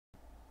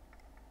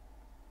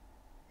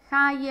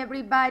Hi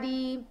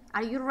everybody,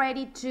 are you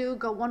ready to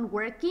go on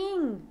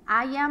working?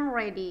 I am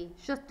ready,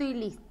 yo estoy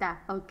lista,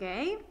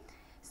 okay?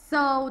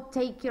 So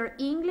take your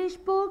English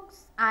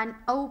books and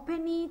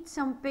open it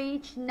on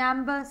page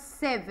number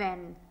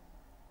 7.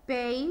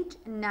 Page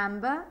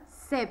number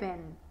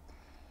 7.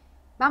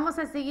 Vamos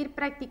a seguir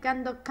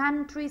practicando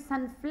countries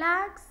and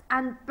flags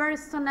and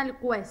personal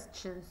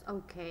questions,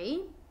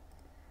 okay?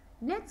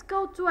 Let's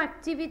go to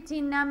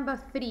activity number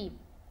 3.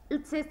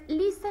 It says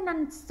listen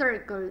and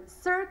circle.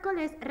 Circle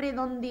es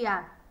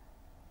redondear.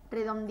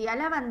 Redondear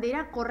la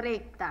bandera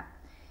correcta.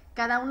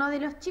 Cada uno de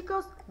los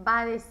chicos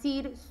va a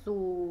decir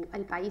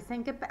el país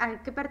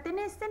al que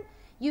pertenecen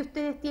y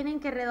ustedes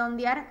tienen que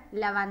redondear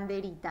la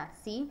banderita,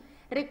 ¿sí?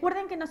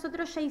 Recuerden que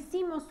nosotros ya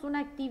hicimos una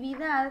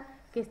actividad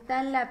que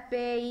está en la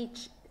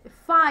page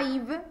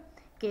 5,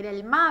 que era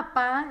el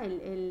mapa,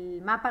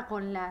 el mapa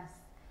con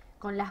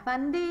las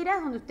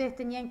banderas, donde ustedes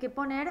tenían que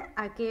poner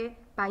a qué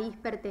país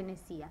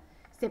pertenecía.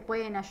 Se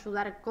pueden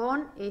ayudar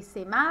con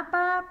ese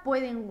mapa,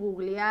 pueden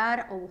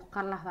googlear o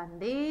buscar las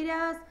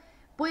banderas,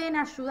 pueden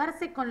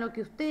ayudarse con lo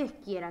que ustedes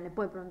quieran. Le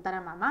pueden preguntar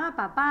a mamá,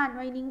 papá, no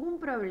hay ningún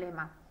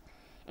problema.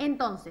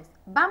 Entonces,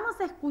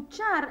 vamos a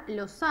escuchar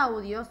los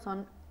audios,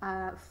 son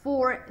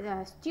for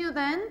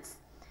students.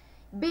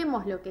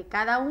 Vemos lo que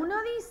cada uno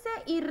dice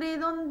y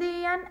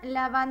redondean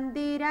la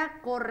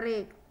bandera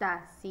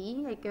correcta,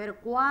 ¿sí? Hay que ver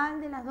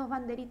cuál de las dos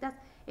banderitas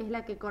es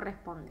la que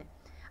corresponde.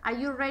 Are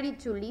you ready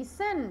to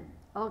listen?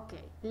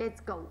 Okay, let's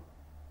go.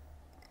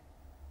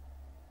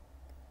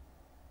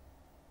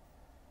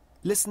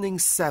 Listening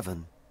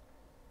 7.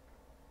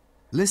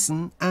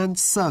 Listen and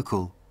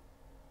circle.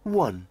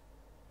 1.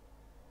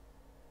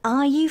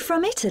 Are you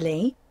from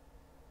Italy?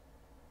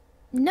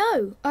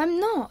 No, I'm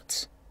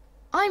not.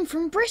 I'm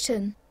from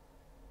Britain.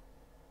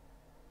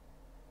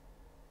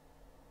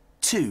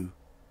 2.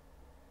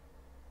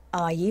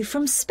 Are you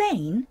from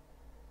Spain?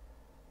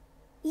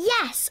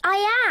 Yes,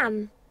 I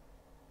am.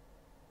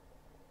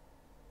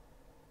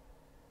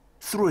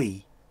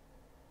 3.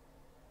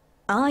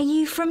 Are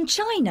you from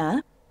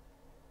China?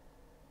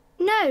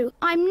 No,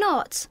 I'm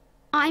not.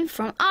 I'm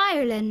from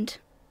Ireland.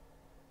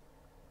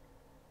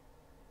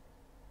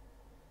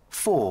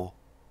 4.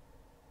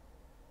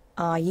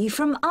 Are you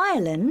from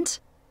Ireland?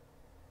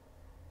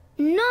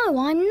 No,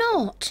 I'm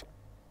not.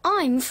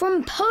 I'm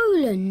from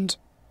Poland.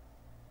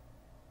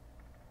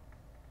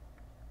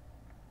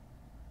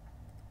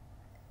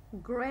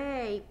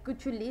 Great.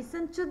 Could you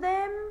listen to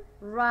them?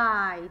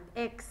 Right.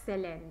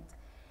 Excellent.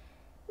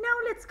 Now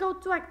let's go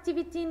to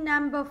activity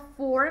number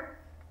 4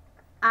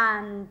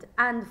 and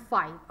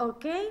 5.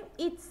 Okay?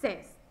 It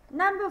says,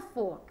 number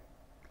 4.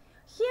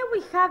 Here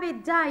we have a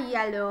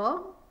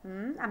dialogue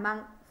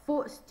among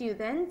 4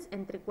 students,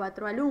 entre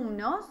 4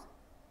 alumnos.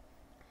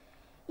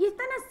 Y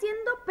están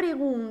haciendo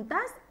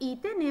preguntas y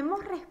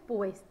tenemos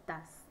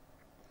respuestas.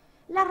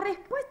 Las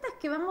respuestas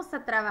que vamos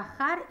a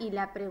trabajar y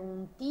la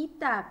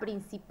preguntita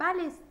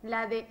principal es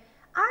la de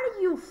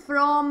 ¿Are you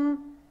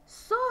from?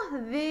 ¿Sos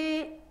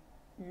de?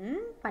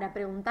 Para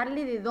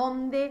preguntarle de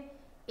dónde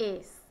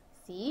es,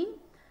 ¿sí?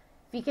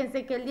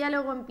 Fíjense que el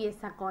diálogo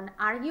empieza con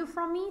 ¿Are you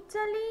from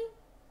Italy?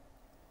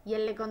 Y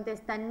él le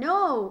contesta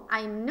No,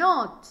 I'm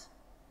not.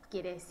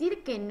 Quiere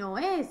decir que no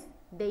es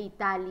de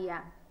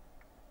Italia.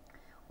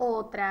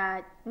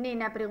 Otra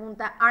nena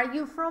pregunta ¿Are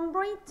you from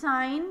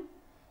Britain?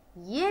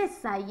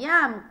 Yes, I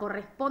am.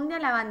 Corresponde a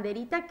la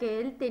banderita que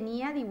él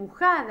tenía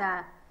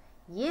dibujada.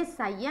 Yes,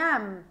 I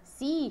am.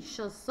 Sí,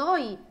 yo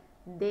soy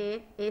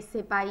de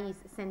ese país.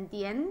 ¿Se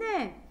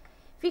entiende?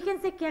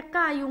 Fíjense que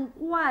acá hay un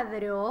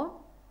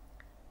cuadrito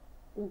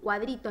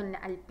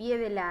al pie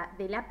de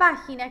la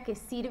página que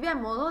sirve a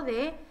modo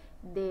de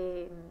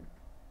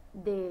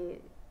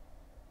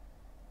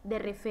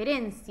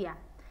referencia.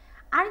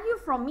 Are you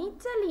from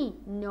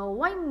Italy?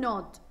 No, I'm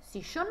not.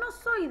 Si yo no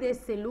soy de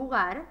ese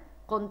lugar,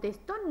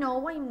 contesto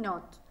no, I'm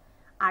not.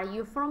 Are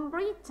you from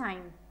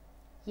Britain?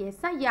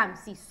 Yes, I am.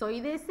 Si soy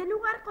de ese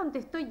lugar,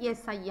 contesto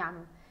yes, I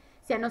am.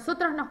 Si a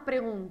nosotros nos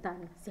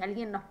preguntan, si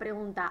alguien nos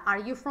pregunta,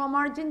 Are you from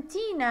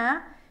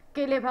Argentina?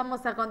 ¿Qué les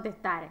vamos a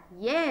contestar?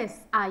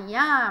 Yes, I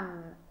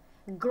am.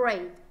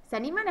 Great. ¿Se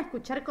animan a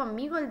escuchar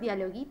conmigo el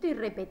dialoguito y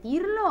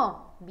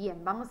repetirlo?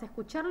 Bien, vamos a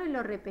escucharlo y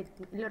lo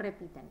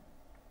repiten.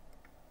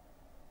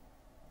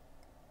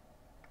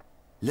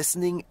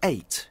 Listening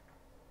 8.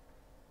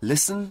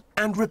 Listen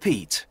and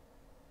repeat.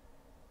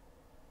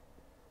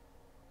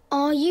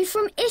 Are you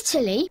from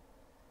Italy?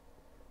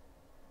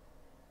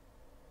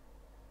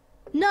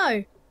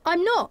 No,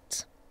 I'm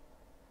not.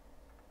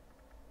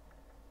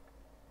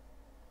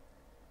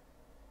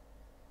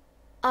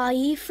 Are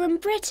you from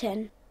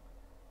Britain?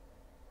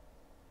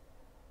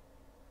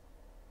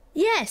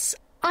 Yes,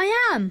 I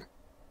am.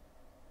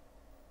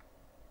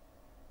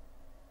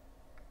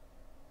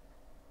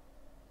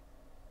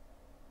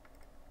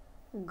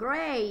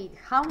 Great,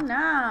 how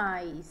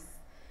nice.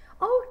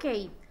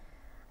 Ok,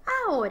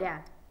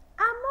 ahora,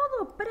 a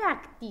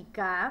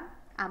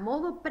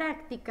modo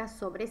práctica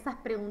sobre esas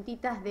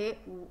preguntitas de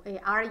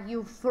Are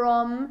you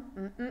from?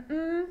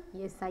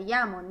 Yes, I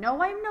am o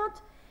No, I'm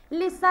not.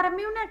 Les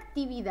armé una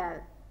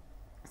actividad.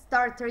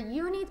 Starter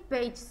Unit,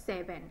 page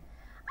 7.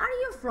 Are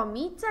you from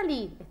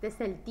Italy? Este es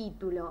el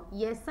título.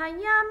 Yes, I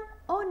am.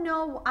 Oh,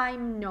 no,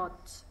 I'm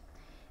not.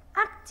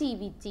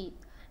 Activity.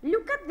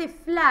 Look at the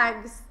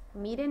flags.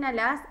 Miren a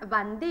las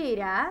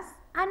banderas.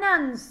 And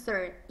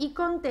answer. Y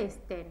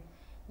contesten.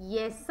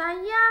 Yes, I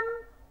am.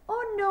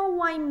 Oh,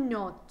 no, I'm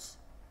not.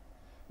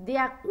 De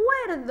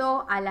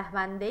acuerdo a las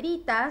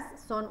banderitas,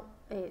 son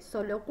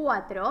solo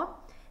 4.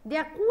 De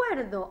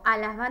acuerdo a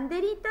las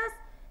banderitas,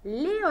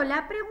 leo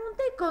la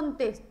pregunta y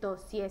contesto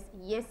si es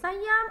yes I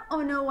am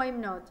o no I'm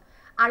not.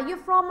 Are you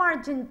from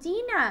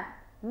Argentina?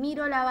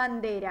 Miro la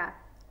bandera.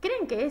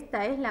 ¿Creen que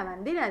esta es la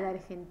bandera de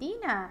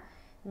Argentina?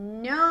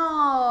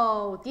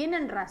 No,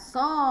 tienen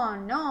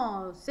razón,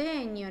 no,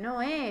 señor,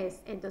 no es.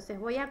 Entonces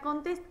voy a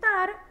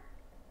contestar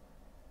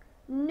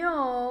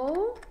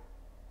no,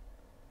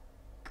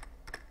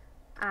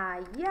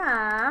 I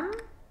am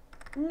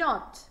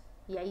not.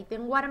 Y ahí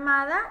tengo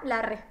armada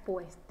la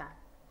respuesta.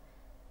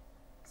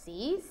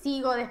 ¿Sí?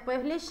 Sigo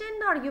después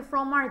leyendo. Are you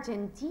from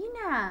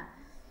Argentina?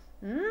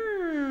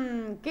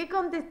 ¿Qué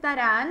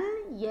contestarán?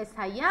 Yes,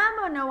 I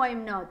am o no,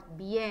 I'm not.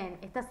 Bien,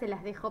 estas se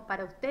las dejo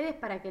para ustedes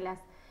para que las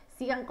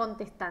sigan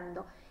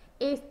contestando.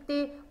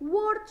 Este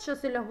Word yo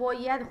se los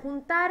voy a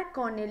adjuntar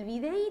con el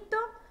videíto.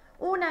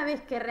 Una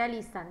vez que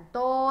realizan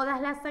todas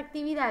las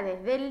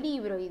actividades del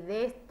libro y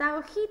de esta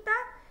hojita,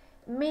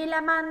 me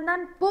la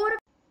mandan por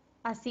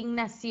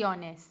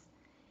asignaciones.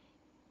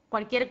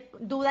 Cualquier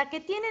duda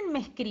que tienen me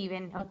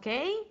escriben, ¿ok?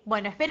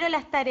 Bueno, espero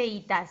las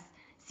tareitas.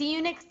 See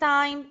you next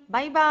time.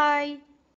 Bye bye.